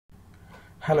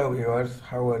Hello viewers,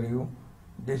 how are you?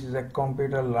 This is a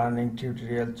computer learning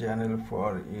tutorial channel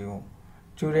for you.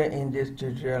 Today in this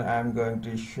tutorial I am going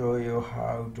to show you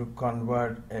how to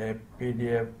convert a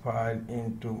PDF file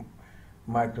into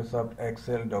Microsoft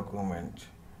Excel document.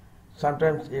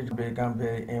 Sometimes it becomes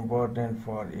very important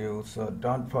for you, so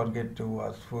don't forget to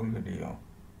watch full video.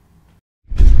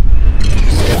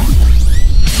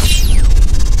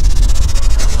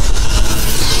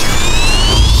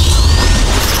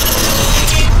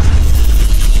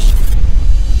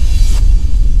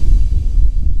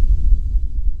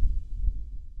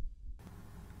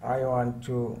 I want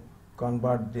to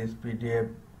convert this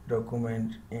PDF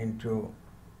document into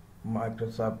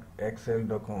Microsoft Excel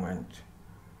document.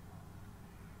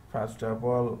 First of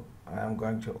all, I am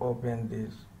going to open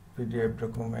this PDF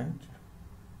document.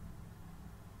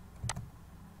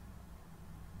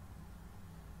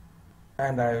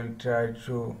 And I will try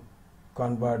to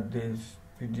convert this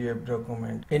PDF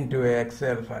document into an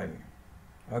Excel file.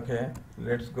 Okay,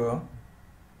 let's go.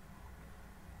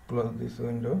 Close this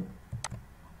window.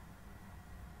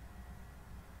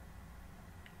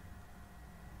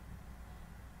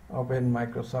 Open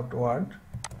Microsoft Word.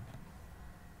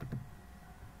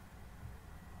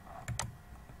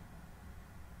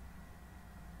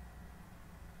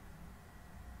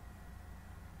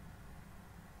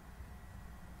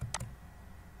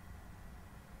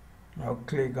 Now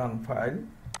click on File.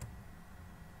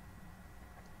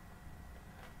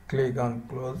 Click on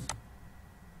Close.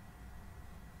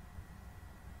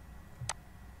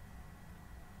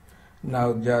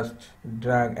 Now just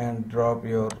drag and drop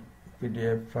your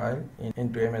PDF file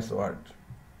into MS Word.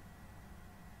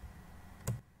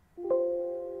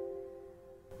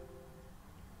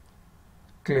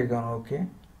 Click on OK.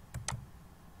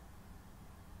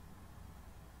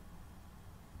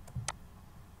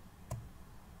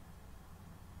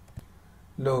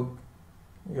 Look,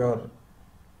 your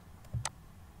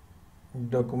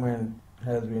document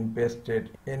has been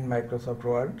pasted in Microsoft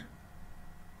Word.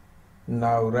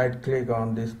 Now right click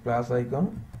on this plus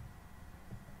icon.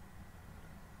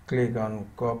 Click on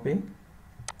copy,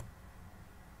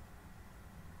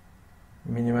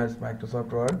 minimize Microsoft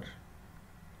Word.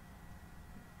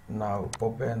 Now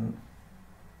open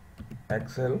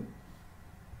Excel.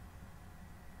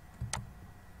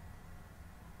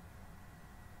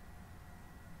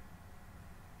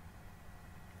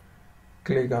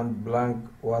 Click on blank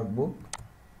workbook.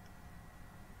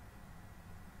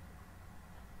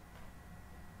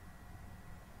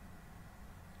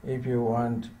 If you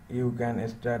want, you can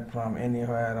start from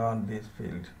anywhere on this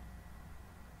field.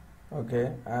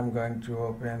 Okay, I'm going to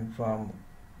open from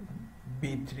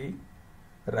B3.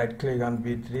 Right click on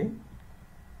B3.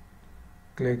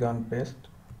 Click on paste.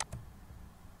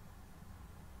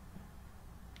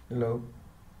 Look.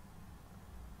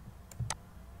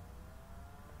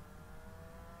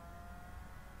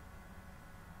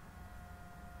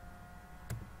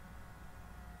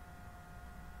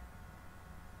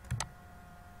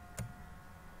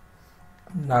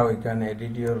 Now you can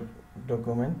edit your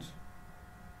document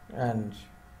and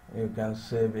you can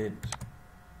save it.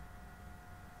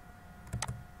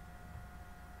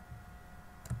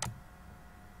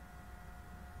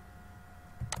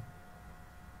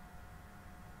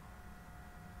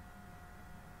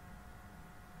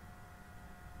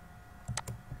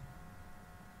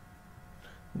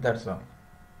 That's all.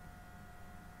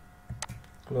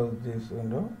 Close this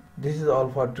window. This is all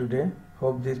for today.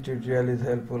 Hope this tutorial is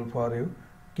helpful for you.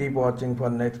 Keep watching for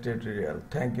next tutorial.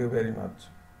 Thank you very much.